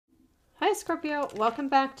Hi Scorpio, welcome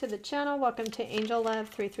back to the channel. Welcome to Angel Love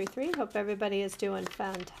 333. Hope everybody is doing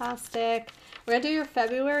fantastic. We're going to do your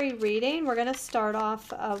February reading. We're going to start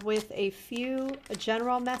off with a few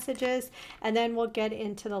general messages, and then we'll get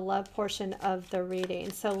into the love portion of the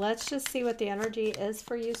reading. So let's just see what the energy is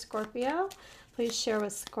for you, Scorpio. Please share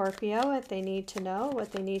with Scorpio what they need to know,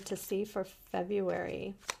 what they need to see for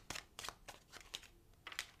February.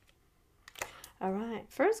 All right,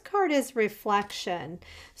 first card is reflection.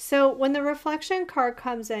 So when the reflection card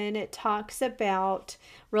comes in, it talks about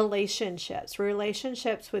relationships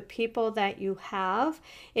with people that you have.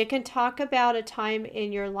 It can talk about a time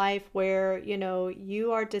in your life where, you know,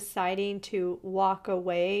 you are deciding to walk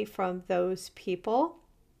away from those people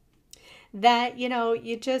that, you know,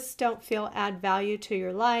 you just don't feel add value to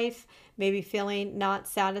your life, maybe feeling not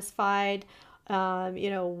satisfied. You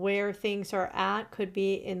know, where things are at, could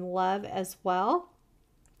be in love as well.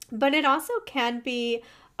 But it also can be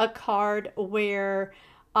a card where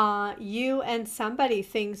you and somebody,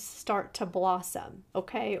 things start to blossom,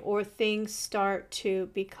 okay? Or things start to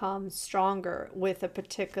become stronger with a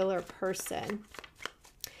particular person.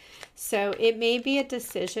 So it may be a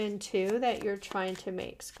decision too that you're trying to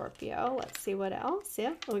make, Scorpio. Let's see what else.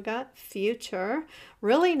 Yeah, we got future.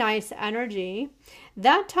 Really nice energy.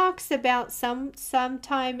 That talks about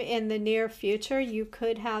sometime in the near future, you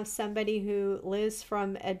could have somebody who lives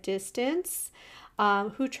from a distance,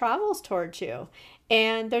 who travels towards you.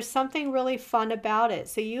 And there's something really fun about it.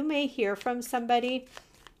 So you may hear from somebody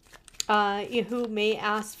who may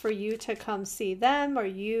ask for you to come see them, or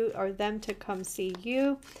you or them to come see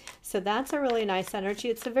you. So that's a really nice energy.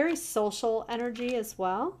 It's a very social energy as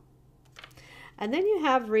well. And then you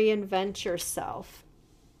have reinvent yourself.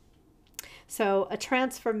 So a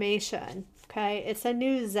transformation, okay? It's a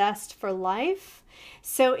new zest for life.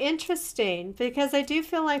 So interesting, because I do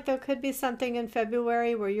feel like there could be something in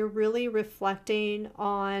February where you're really reflecting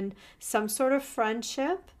on some sort of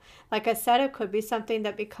friendship. Like I said, it could be something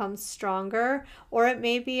that becomes stronger, or it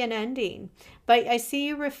may be an ending. But I see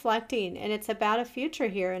you reflecting, and it's about a future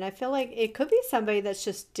here. And I feel like it could be somebody that's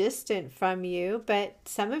just distant from you, but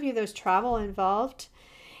some of you, there's travel involved.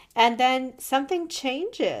 And then something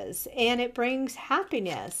changes, and it brings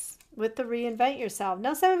happiness with the reinvent yourself.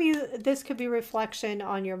 Now, some of you, this could be reflection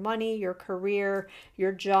on your money, your career,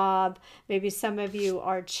 your job. Maybe some of you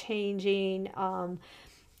are changing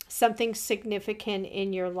something significant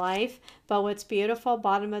in your life. But what's beautiful,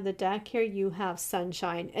 bottom of the deck here, you have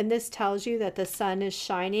sunshine. And this tells you that the sun is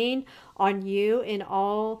shining on you in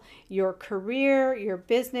all your career, your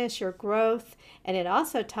business, your growth. And it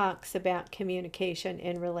also talks about communication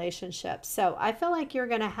in relationships. So I feel like you're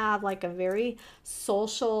going to have like a very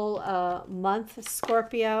social month,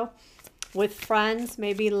 Scorpio, with friends,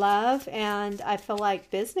 maybe love, and I feel like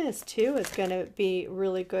business too is going to be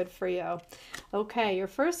really good for you. Okay, your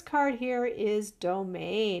first card here is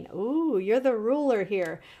domain. Ooh, you're the ruler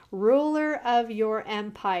here. Ruler of your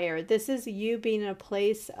empire. This is you being in a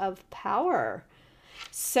place of power.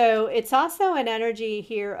 So it's also an energy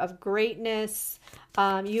here of greatness.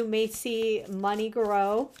 You may see money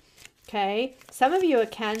grow. Okay, some of you,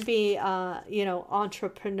 it can be, you know,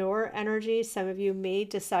 entrepreneur energy. Some of you may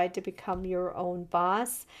decide to become your own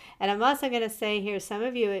boss. And I'm also going to say here, some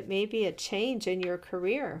of you, it may be a change in your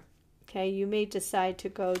career. Okay, you may decide to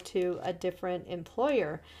go to a different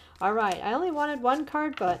employer. All right, I only wanted one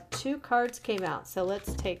card, but two cards came out, so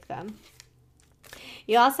let's take them.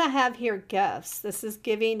 You also have here gifts. This is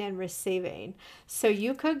giving and receiving. So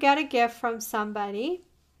you could get a gift from somebody.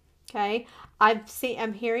 Okay,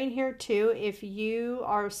 I'm hearing here too, if you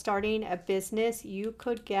are starting a business, you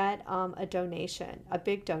could get a donation, a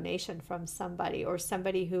big donation from somebody, or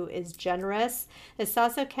somebody who is generous. This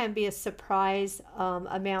also can be a surprise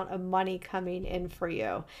amount of money coming in for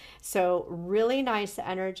you. So really nice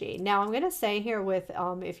energy. Now I'm going to say here with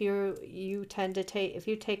if you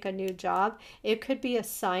take a new job, it could be a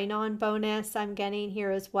sign-on bonus I'm getting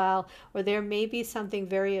here as well, or there may be something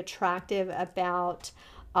very attractive about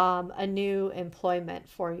a new employment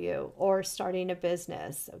for you, or starting a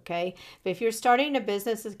business. Okay, but if you're starting a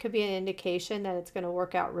business, this could be an indication that it's going to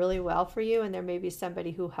work out really well for you, and there may be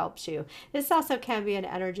somebody who helps you. This also can be an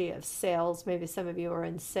energy of sales. Maybe some of you are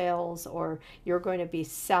in sales, or you're going to be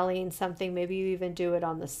selling something. Maybe you even do it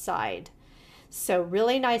on the side. So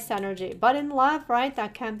really nice energy. But in love, right,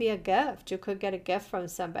 that can be a gift. You could get a gift from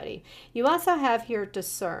somebody. You also have here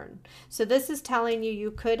discern. So this is telling you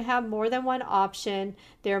you could have more than one option.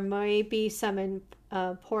 There may be some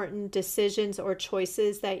important decisions or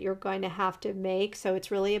choices that you're going to have to make. So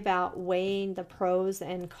it's really about weighing the pros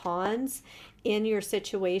and cons in your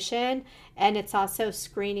situation, and it's also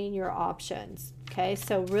screening your options. Okay,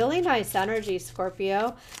 so really nice energy,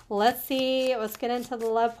 Scorpio. Let's get into the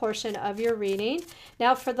love portion of your reading.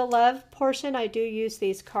 Now for the love portion, I do use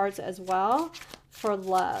these cards as well for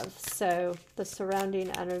love. So the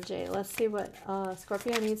surrounding energy. Let's see what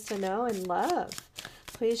Scorpio needs to know in love.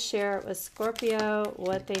 Please share it with Scorpio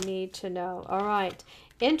what they need to know. All right.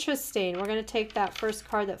 Interesting. We're going to take that first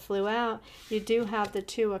card that flew out. You do have the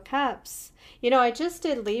Two of Cups. You know, I just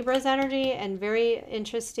did Libra's energy, and very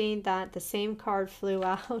interesting that the same card flew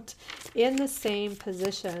out in the same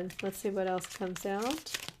position. Let's see what else comes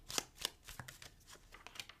out.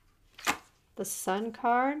 The Sun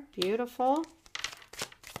card. Beautiful.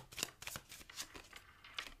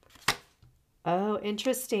 Oh,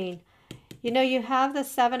 interesting. You know, you have the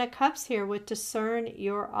Seven of Cups here with discern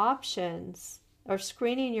your options or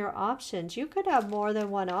screening your options. You could have more than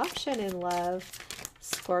one option in love,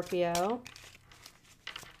 Scorpio.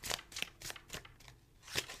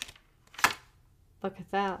 Look at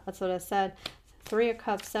that. That's what I said. Three of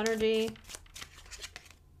Cups energy.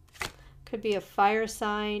 Could be a fire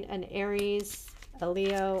sign, an Aries, a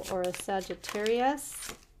Leo, or a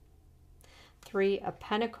Sagittarius. Three of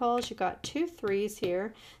Pentacles. You got two threes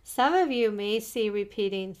here. Some of you may see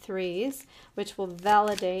repeating threes, which will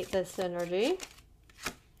validate this energy.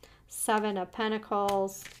 Seven of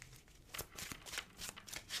Pentacles.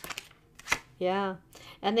 Yeah.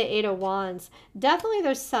 And the Eight of Wands. Definitely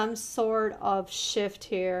there's some sort of shift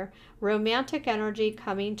here. Romantic energy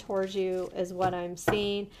coming towards you is what I'm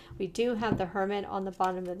seeing. We do have the Hermit on the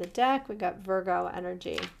bottom of the deck. We got Virgo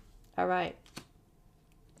energy. All right.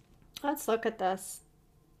 Let's look at this.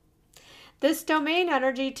 This domain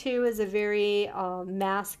energy too is a very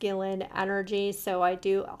masculine energy. So I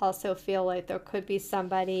do also feel like there could be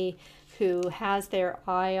somebody who has their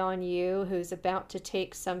eye on you, who's about to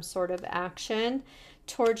take some sort of action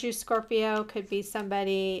towards you, Scorpio. Could be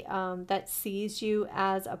somebody that sees you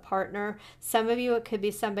as a partner. Some of you, it could be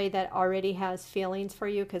somebody that already has feelings for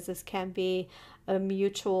you, because this can be a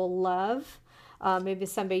mutual love. Maybe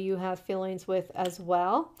somebody you have feelings with as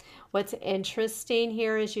well. What's interesting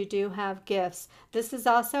here is you do have gifts. This is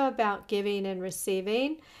also about giving and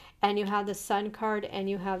receiving. And you have the Sun card and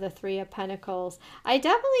you have the Three of Pentacles. I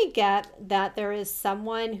definitely get that there is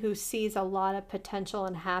someone who sees a lot of potential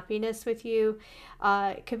and happiness with you.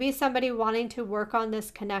 It could be somebody wanting to work on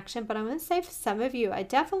this connection. But I'm going to say for some of you, I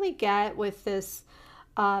definitely get with this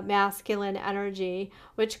masculine energy,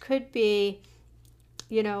 which could be,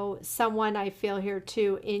 you know, someone I feel here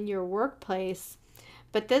too in your workplace.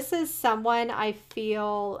 But this is someone I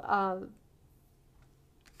feel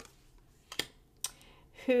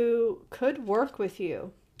who could work with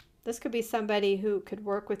you. This could be somebody who could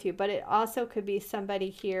work with you, but it also could be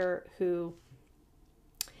somebody here who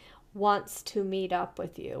wants to meet up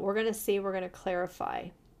with you. We're going to see, we're going to clarify.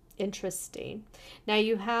 Interesting. Now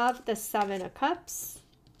you have the Seven of Cups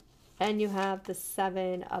and you have the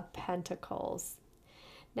Seven of Pentacles.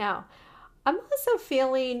 Now, I'm also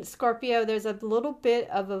feeling, Scorpio, there's a little bit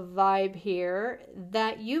of a vibe here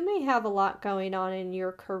that you may have a lot going on in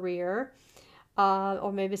your career.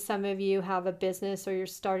 Or maybe some of you have a business, or you're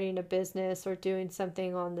starting a business or doing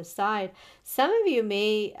something on the side. Some of you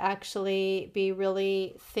may actually be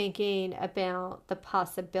really thinking about the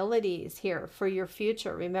possibilities here for your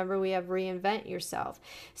future. Remember, we have reinvent yourself.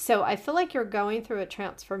 So I feel like you're going through a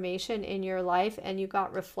transformation in your life, and you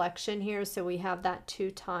got reflection here. So we have that 2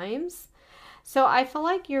 times. So I feel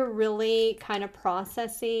like you're really kind of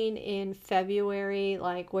processing in February,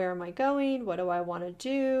 like, where am I going? What do I want to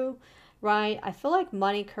do? Right? I feel like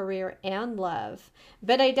money, career, and love.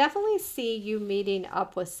 But I definitely see you meeting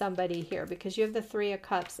up with somebody here, because you have the Three of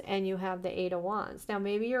Cups and you have the Eight of Wands. Now,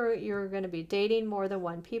 maybe you're going to be dating more than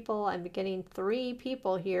one people. I'm getting 3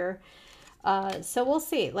 people here. So we'll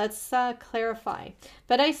see. Let's clarify.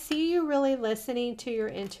 But I see you really listening to your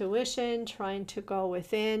intuition, trying to go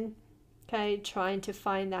within, okay? Trying to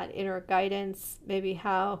find that inner guidance, maybe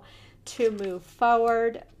how to move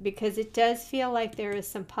forward, because it does feel like there is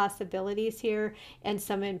some possibilities here and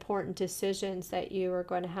some important decisions that you are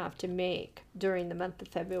going to have to make during the month of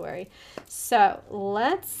February. So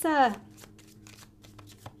let's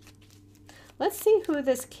see who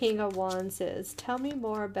this King of Wands is. Tell me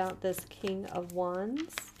more about this King of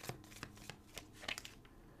Wands.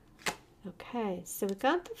 Okay, so we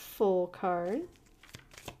got the Fool card.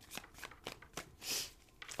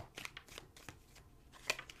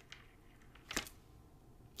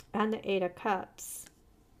 And the Eight of Cups.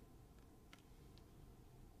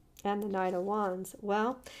 And the Knight of Wands.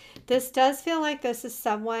 Well, this does feel like this is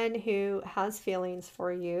someone who has feelings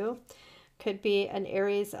for you. Could be an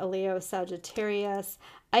Aries, a Leo, Sagittarius.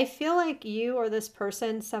 I feel like you or this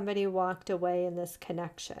person, somebody walked away in this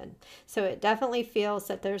connection. So it definitely feels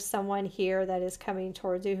that there's someone here that is coming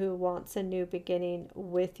towards you who wants a new beginning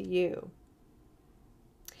with you.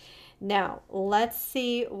 Now, let's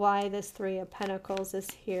see why this Three of Pentacles is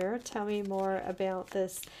here. Tell me more about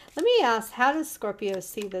this. Let me ask, how does Scorpio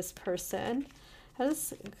see this person? How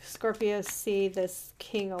does Scorpio see this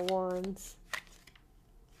King of Wands?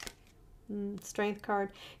 Strength card.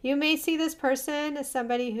 You may see this person as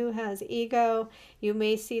somebody who has ego. You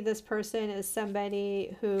may see this person as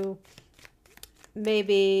somebody who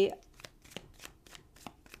maybe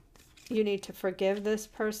you need to forgive this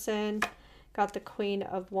person. Got the Queen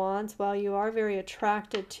of Wands. Well, you are very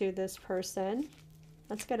attracted to this person.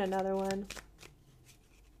 Let's get another one.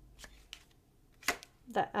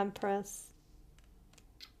 The Empress.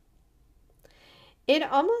 It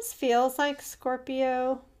almost feels like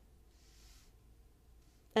Scorpio,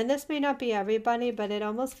 and this may not be everybody, but it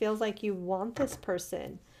almost feels like you want this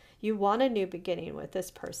person. You want a new beginning with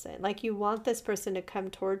this person. Like you want this person to come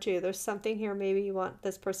towards you. There's something here maybe you want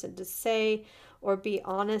this person to say or be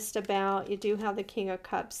honest about. You do have the King of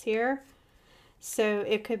Cups here. So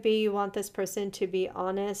it could be you want this person to be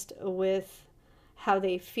honest with how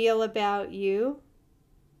they feel about you.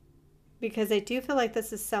 Because I do feel like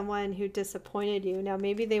this is someone who disappointed you. Now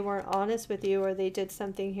maybe they weren't honest with you or they did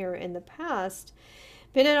something here in the past.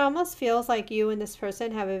 But it almost feels like you and this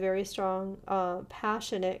person have a very strong,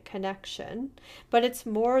 passionate connection. But it's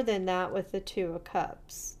more than that with the Two of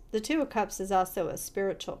Cups. The Two of Cups is also a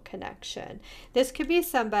spiritual connection. This could be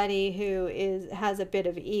somebody who has a bit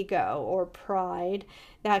of ego or pride.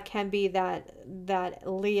 That can be that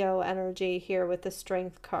Leo energy here with the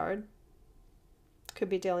Strength card. Could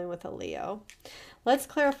be dealing with a Leo. Let's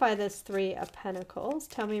clarify this Three of Pentacles.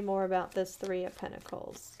 Tell me more about this Three of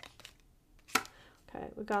Pentacles. Okay,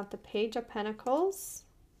 we got the Page of Pentacles.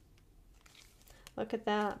 Look at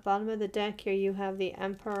that. Bottom of the deck here, you have the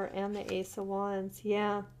Emperor and the Ace of Wands.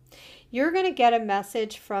 Yeah. You're going to get a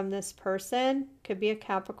message from this person. Could be a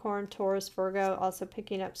Capricorn, Taurus, Virgo, also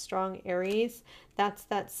picking up strong Aries. That's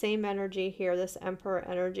that same energy here, this Emperor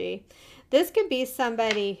energy. This could be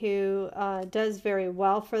somebody who does very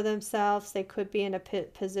well for themselves. They could be in a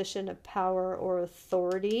position of power or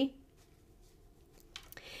authority.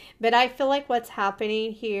 But I feel like what's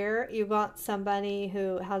happening here, you got somebody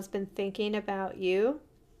who has been thinking about you.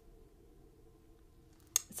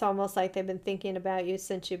 It's almost like they've been thinking about you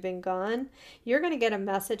since you've been gone. You're going to get a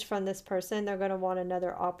message from this person. They're going to want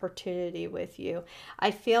another opportunity with you.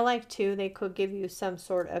 I feel like, too, they could give you some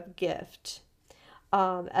sort of gift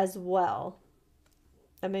as well.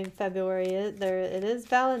 I mean, February, it is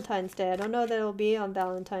Valentine's Day. I don't know that it'll be on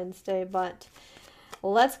Valentine's Day, but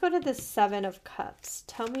let's go to the Seven of Cups.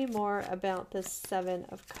 Tell me more about this Seven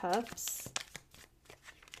of Cups.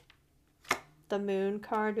 The Moon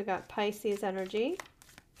card, we got Pisces energy.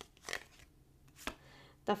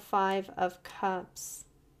 The Five of Cups.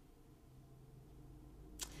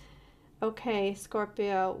 Okay,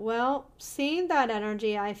 Scorpio. Well, seeing that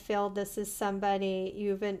energy, I feel this is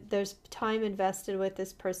somebody there's time invested with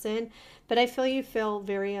this person, but I feel you feel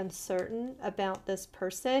very uncertain about this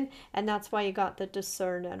person, and that's why you got the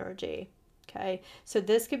Discern energy. Okay, so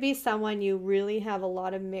this could be someone you really have a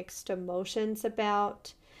lot of mixed emotions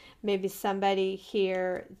about. Maybe somebody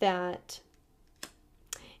here that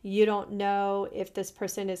you don't know if this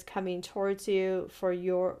person is coming towards you for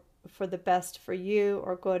the best for you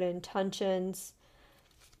or good intentions.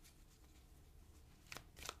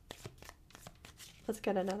 Let's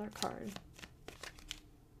get another card.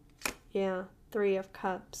 Yeah, Three of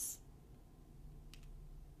Cups.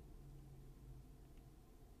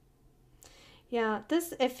 Yeah,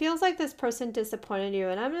 it feels like this person disappointed you,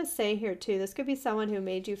 and I'm going to say here too, this could be someone who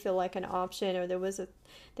made you feel like an option, or there was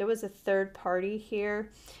a third party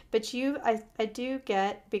here. But I do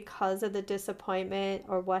get, because of the disappointment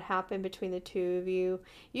or what happened between the two of you,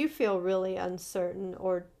 you feel really uncertain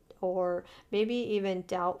or maybe even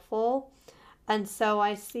doubtful. And so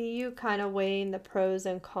I see you kind of weighing the pros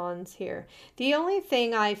and cons here. The only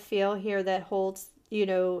thing I feel here that holds,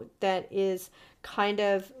 that is kind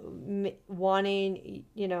of wanting,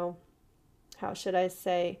 how should I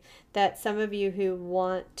say, that some of you who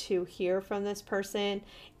want to hear from this person,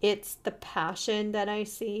 it's the passion that I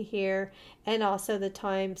see here, and also the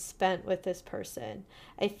time spent with this person.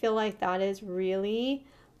 I feel like that is really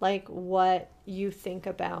like what you think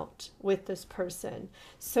about with this person.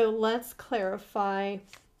 So let's clarify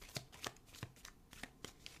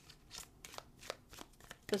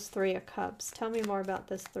This Three of Cups. Tell me more about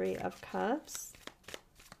this Three of Cups.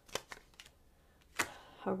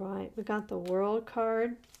 All right, we got the World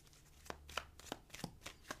card.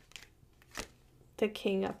 The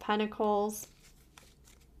King of Pentacles.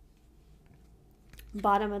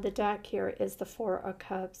 Bottom of the deck here is the Four of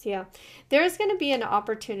Cups. Yeah, there's going to be an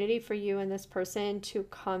opportunity for you and this person to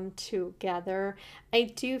come together. I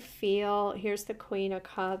do feel, here's the Queen of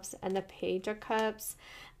Cups and the Page of Cups.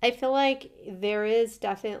 I feel like there is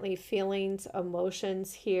definitely feelings,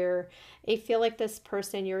 emotions here. I feel like this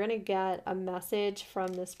person, you're going to get a message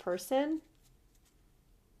from this person.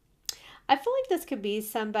 I feel like this could be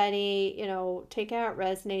somebody, you know, take it how it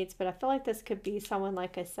resonates, but I feel like this could be someone,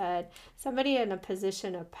 like I said, somebody in a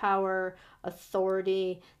position of power,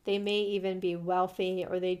 authority. They may even be wealthy,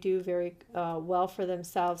 or they do very well for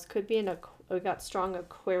themselves. Could be we got strong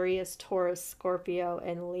Aquarius, Taurus, Scorpio,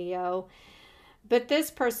 and Leo. But this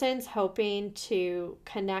person's hoping to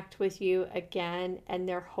connect with you again, and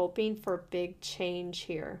they're hoping for big change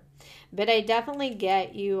here. But I definitely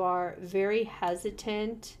get you are very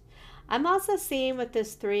hesitant. I'm also seeing with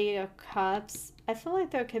this Three of Cups, I feel like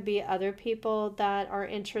there could be other people that are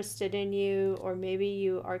interested in you, or maybe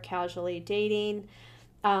you are casually dating.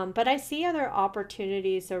 But I see other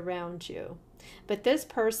opportunities around you. But this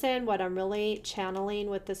person, what I'm really channeling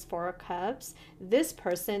with this Four of Cups, this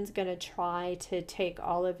person's going to try to take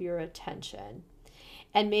all of your attention.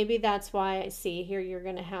 And maybe that's why I see here you're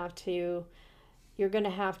going to have to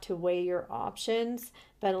weigh your options.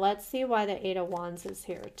 But let's see why the Eight of Wands is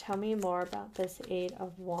here. Tell me more about this Eight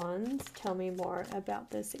of Wands. Tell me more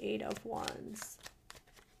about this Eight of Wands.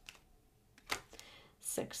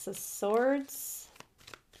 Six of Swords.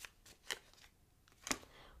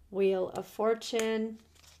 Wheel of Fortune.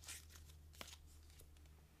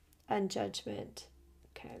 And Judgment.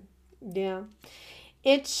 Okay. Yeah.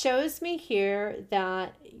 It shows me here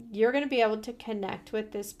that you're going to be able to connect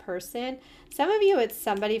with this person. Some of you, it's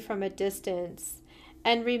somebody from a distance.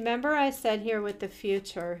 And remember, I said here with the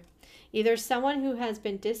future, either someone who has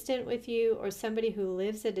been distant with you, or somebody who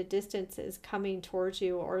lives at a distance is coming towards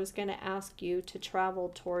you, or is going to ask you to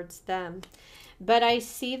travel towards them. But I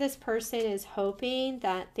see this person is hoping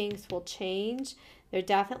that things will change. They're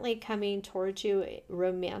definitely coming towards you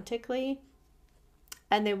romantically,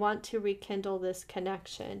 and they want to rekindle this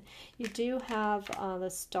connection. You do have the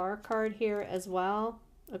Star card here as well.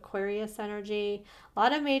 Aquarius energy. A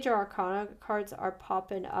lot of major arcana cards are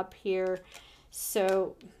popping up here.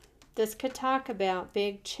 So this could talk about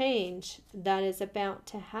big change that is about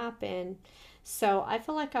to happen. So I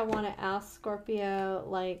feel like I want to ask Scorpio,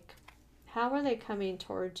 like, how are they coming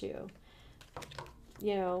towards you?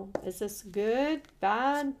 You know, is this good,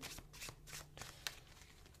 bad?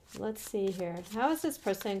 Let's see here. How is this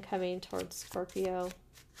person coming towards Scorpio?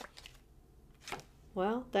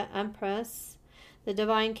 Well, the Empress, the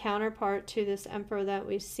divine counterpart to this Emperor that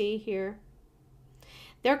we see here.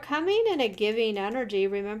 They're coming in a giving energy.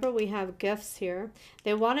 Remember, we have gifts here.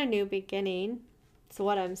 They want a new beginning. That's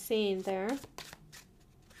what I'm seeing there.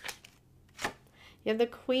 You have the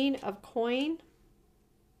Queen of Coin.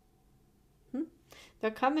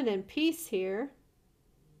 They're coming in peace here.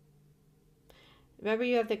 Remember,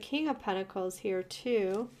 you have the King of Pentacles here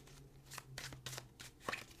too.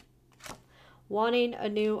 Wanting a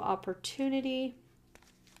new opportunity.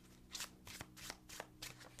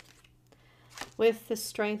 With the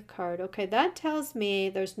Strength card. Okay, that tells me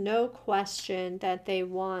there's no question that they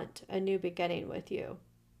want a new beginning with you.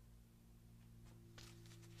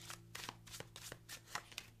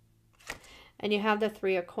 And you have the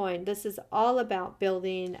Three of Coin. This is all about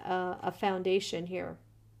building a foundation here.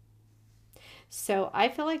 So I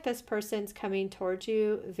feel like this person's coming towards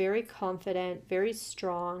you very confident, very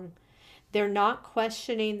strong. They're not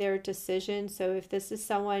questioning their decision. So if this is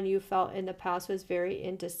someone you felt in the past was very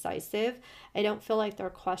indecisive, I don't feel like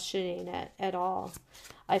they're questioning it at all.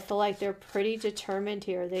 I feel like they're pretty determined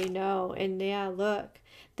here. They know. And yeah, look,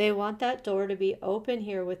 they want that door to be open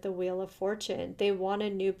here with the Wheel of Fortune. They want a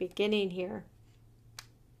new beginning here.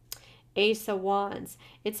 Ace of Wands.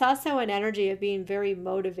 It's also an energy of being very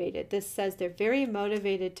motivated. This says they're very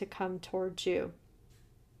motivated to come towards you.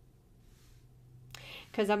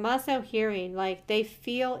 Because I'm also hearing like they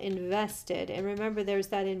feel invested. And remember, there's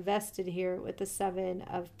that invested here with the Seven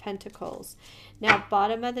of Pentacles. Now,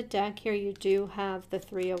 bottom of the deck here, you do have the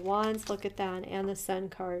Three of Wands. Look at that. And the Sun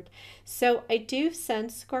card. So I do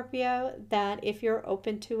sense, Scorpio, that if you're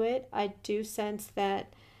open to it, I do sense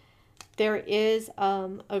that there is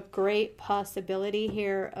a great possibility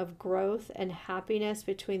here of growth and happiness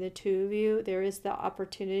between the two of you. There is the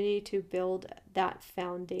opportunity to build that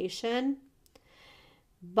foundation.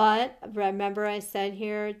 But remember, I said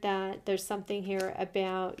here that there's something here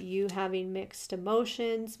about you having mixed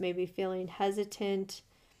emotions, maybe feeling hesitant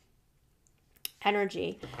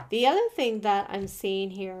energy. The other thing that I'm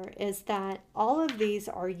seeing here is that all of these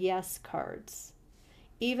are yes cards.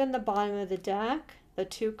 Even the bottom of the deck, the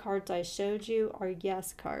two cards I showed you are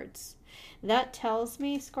yes cards. That tells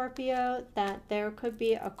me, Scorpio, that there could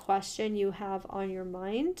be a question you have on your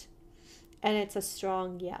mind, and it's a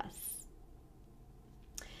strong yes.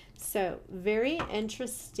 So, very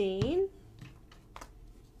interesting.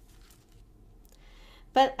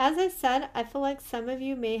 But as I said, I feel like some of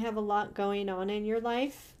you may have a lot going on in your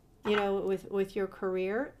life, you know, with your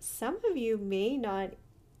career. Some of you may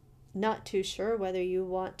not too sure whether you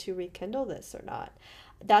want to rekindle this or not.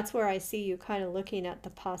 That's where I see you kind of looking at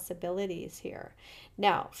the possibilities here.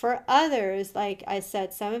 Now, for others, like I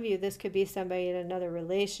said, some of you, this could be somebody in another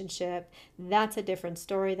relationship. That's a different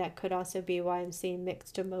story. That could also be why I'm seeing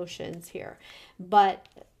mixed emotions here. But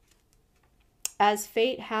as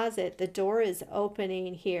fate has it, the door is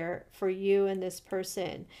opening here for you and this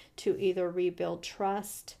person to either rebuild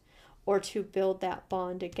trust or to build that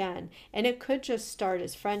bond again. And it could just start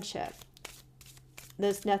as friendship.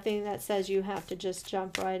 There's nothing that says you have to just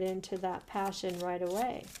jump right into that passion right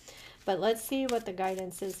away. But let's see what the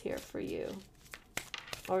guidance is here for you,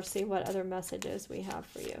 or see what other messages we have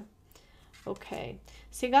for you. Okay,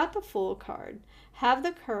 so you got the Fool card. Have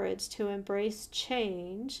the courage to embrace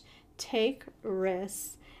change, take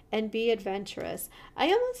risks, and be adventurous. I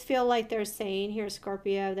almost feel like they're saying here,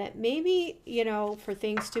 Scorpio, that maybe, you know, for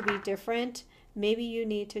things to be different, maybe you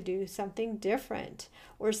need to do something different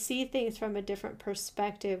or see things from a different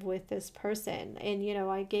perspective with this person. And, you know,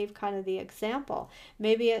 I gave kind of the example.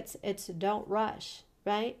 Maybe it's don't rush,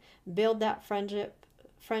 right? Build that friendship,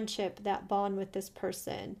 that bond with this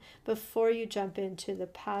person before you jump into the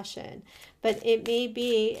passion. But it may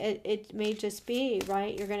be, it may just be,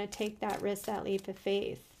 right? You're going to take that risk, that leap of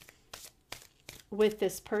faith with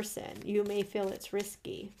this person. You may feel it's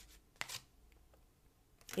risky.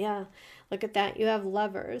 Yeah, look at that. You have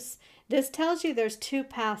Lovers. This tells you there's two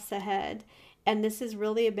paths ahead, and this is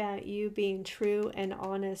really about you being true and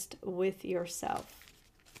honest with yourself.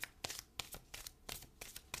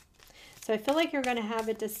 So I feel like you're going to have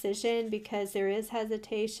a decision because there is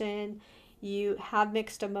hesitation. You have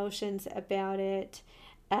mixed emotions about it,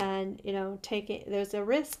 and, you know, there's a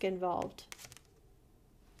risk involved.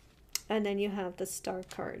 And then you have the Star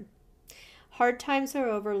card. Hard times are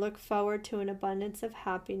over. Look forward to an abundance of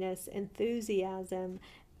happiness, enthusiasm,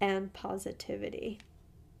 and positivity.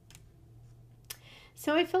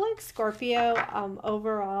 So I feel like Scorpio,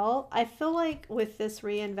 overall, I feel like with this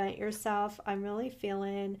reinvent yourself, I'm really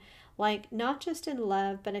feeling like not just in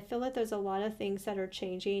love, but I feel like there's a lot of things that are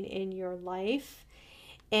changing in your life.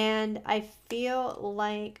 And I feel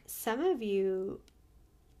like some of you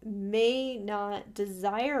may not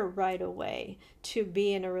desire right away to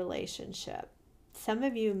be in a relationship. Some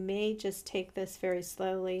of you may just take this very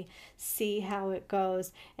slowly, see how it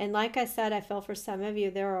goes. And like I said, I feel for some of you,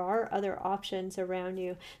 there are other options around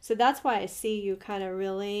you. So that's why I see you kind of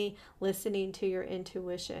really listening to your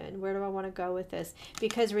intuition. Where do I want to go with this?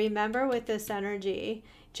 Because remember, with this energy,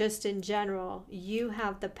 just in general, you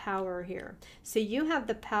have the power here. So you have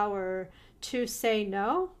the power to say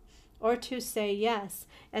no or to say yes.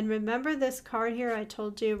 And remember this card here, I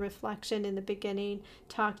told you, reflection in the beginning,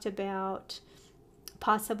 talked about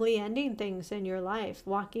possibly ending things in your life,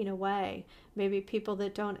 walking away, maybe people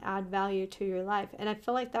that don't add value to your life. And I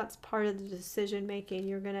feel like that's part of the decision making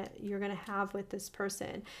you're gonna have with this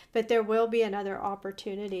person. But there will be another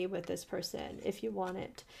opportunity with this person if you want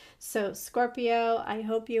it. So Scorpio, I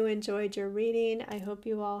hope you enjoyed your reading. I hope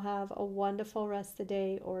you all have a wonderful rest of the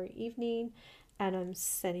day or evening. And I'm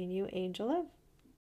sending you angel love.